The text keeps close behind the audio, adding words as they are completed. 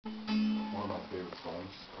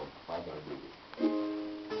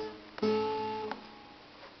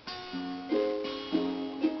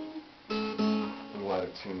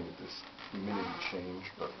change,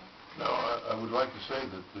 but... No, I would like to say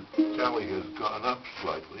that the tally has gone up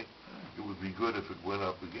slightly. It would be good if it went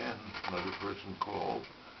up again. Another person called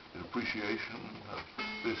in appreciation of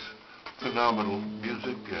this phenomenal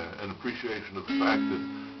music, an appreciation of the fact that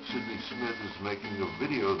Sidney Smith is making a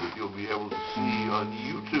video that you'll be able to see on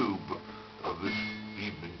YouTube of this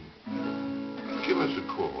evening. Give us a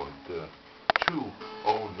call at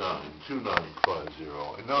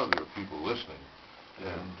 209-2950. I know there are people listening,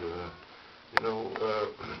 and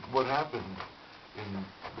what happened in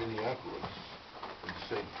Minneapolis, in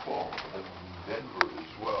St. Paul, and in Denver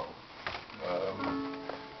as well,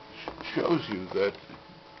 shows you that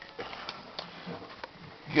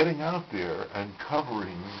getting out there and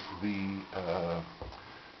covering the,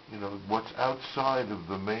 what's outside of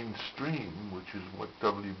the mainstream, which is what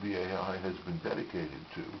WBAI has been dedicated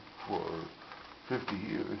to for 50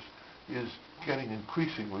 years, is getting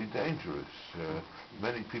increasingly dangerous.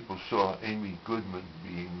 Many people saw Amy Goodman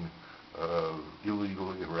being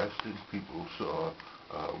illegally arrested. People saw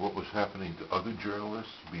what was happening to other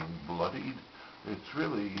journalists being bloodied. It's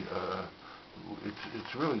really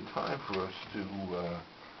time for us to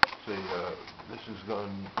say this has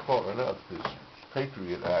gone far enough. This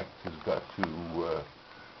Patriot Act has got to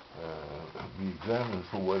be examined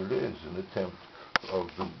for what it is, an attempt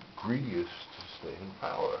of the greediest to stay in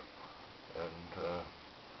power. And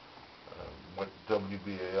what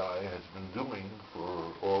WBAI has been doing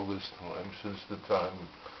for all this time, since the time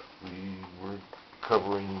we were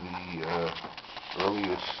covering the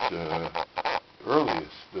earliest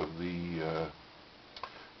of the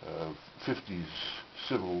 50s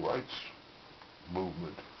civil rights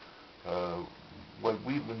movement, what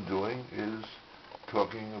we've been doing is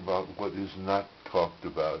talking about what is not talked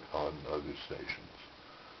about on other stations.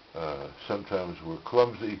 Sometimes we're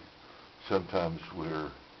clumsy, sometimes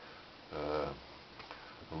we're a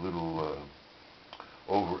little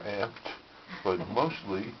overamped, but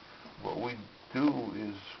mostly what we do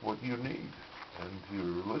is what you need, and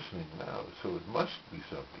you're listening now, so it must be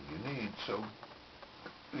something you need. So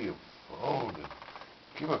be a phone and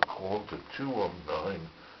give a call to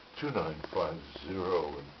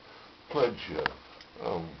 209-2950 and pledge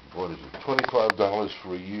 $25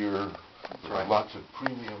 for a year. Right. Lots of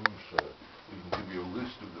premiums. We can give you a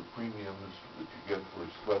list of the premiums that you get for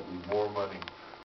slightly more money.